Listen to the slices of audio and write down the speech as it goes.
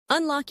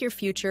Unlock your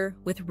future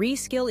with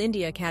Reskill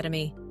India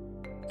Academy.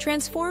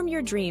 Transform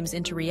your dreams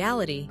into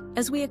reality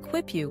as we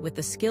equip you with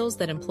the skills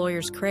that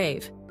employers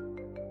crave.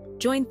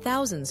 Join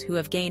thousands who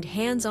have gained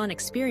hands-on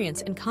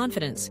experience and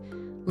confidence,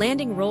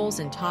 landing roles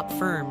in top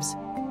firms.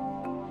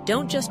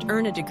 Don't just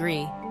earn a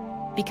degree,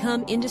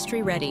 become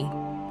industry-ready.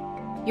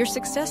 Your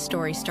success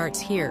story starts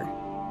here.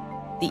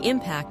 The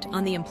impact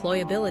on the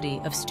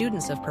employability of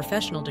students of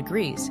professional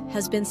degrees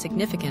has been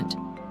significant.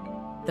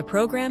 The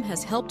program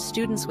has helped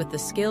students with the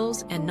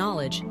skills and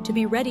knowledge to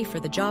be ready for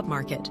the job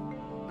market.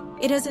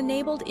 It has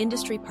enabled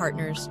industry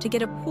partners to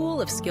get a pool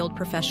of skilled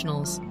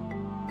professionals.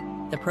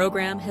 The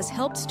program has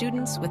helped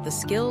students with the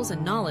skills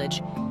and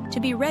knowledge to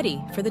be ready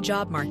for the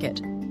job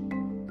market.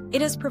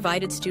 It has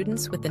provided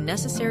students with the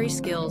necessary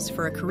skills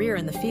for a career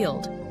in the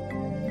field.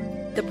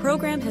 The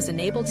program has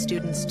enabled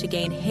students to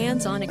gain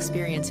hands-on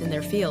experience in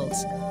their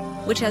fields,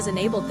 which has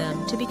enabled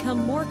them to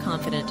become more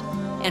confident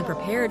and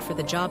prepared for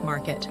the job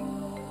market.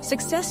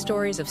 Success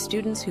stories of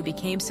students who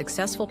became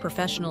successful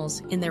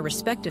professionals in their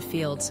respective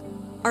fields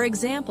are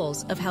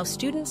examples of how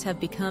students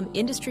have become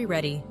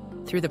industry-ready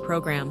through the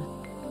program.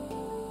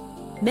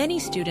 Many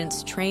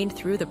students trained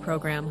through the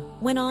program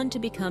went on to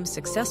become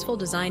successful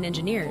design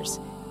engineers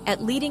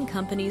at leading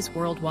companies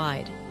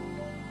worldwide.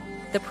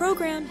 The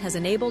program has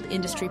enabled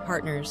industry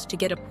partners to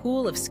get a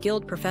pool of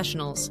skilled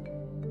professionals.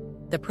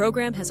 The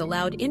program has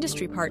allowed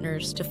industry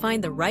partners to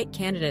find the right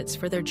candidates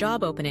for their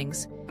job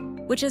openings,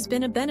 which has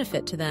been a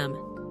benefit to them.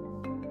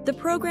 The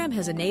program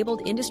has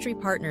enabled industry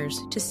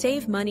partners to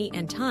save money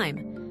and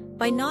time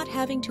by not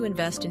having to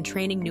invest in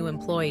training new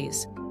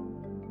employees.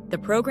 The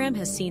program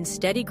has seen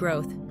steady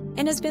growth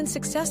and has been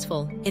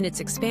successful in its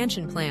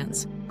expansion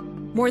plans.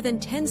 More than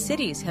 10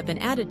 cities have been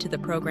added to the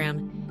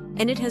program,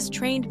 and it has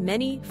trained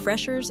many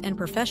freshers and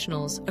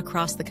professionals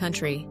across the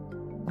country.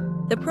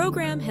 The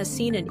program has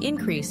seen an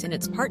increase in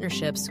its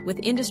partnerships with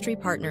industry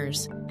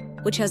partners,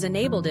 which has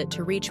enabled it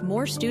to reach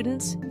more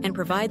students and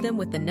provide them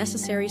with the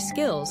necessary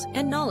skills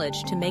and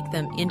knowledge to make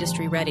them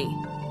industry-ready.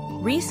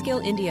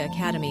 Reskill India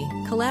Academy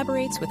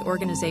collaborates with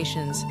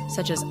organizations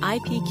such as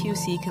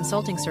IPQC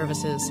Consulting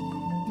Services,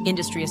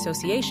 industry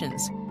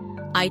associations,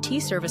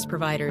 IT service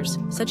providers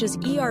such as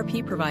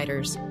ERP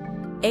providers,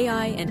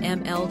 AI and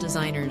ML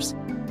designers,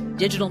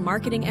 digital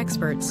marketing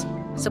experts,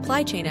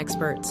 supply chain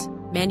experts,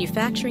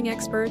 manufacturing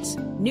experts,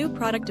 new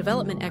product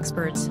development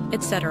experts,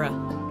 etc.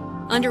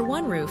 Under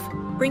one roof,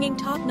 bringing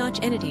top-notch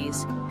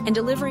entities and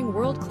delivering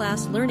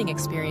world-class learning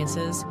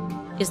experiences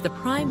is the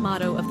prime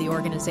motto of the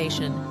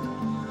organization.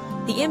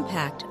 The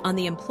impact on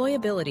the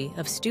employability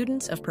of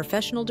students of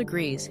professional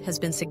degrees has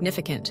been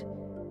significant.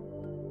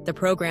 The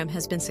program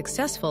has been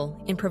successful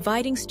in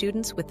providing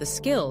students with the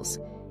skills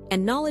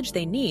and knowledge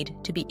they need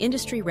to be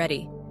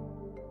industry-ready,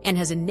 and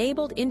has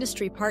enabled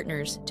industry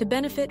partners to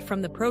benefit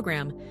from the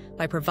program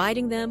by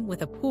providing them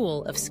with a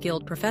pool of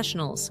skilled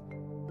professionals.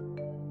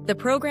 The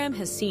program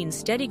has seen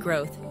steady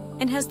growth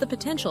and has the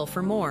potential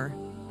for more.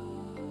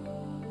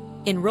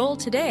 Enroll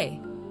today.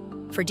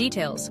 For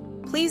details,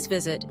 please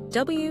visit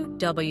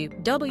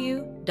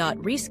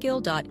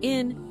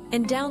www.reskill.in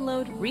and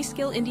download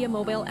Reskill India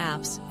mobile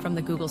apps from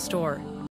the Google Store.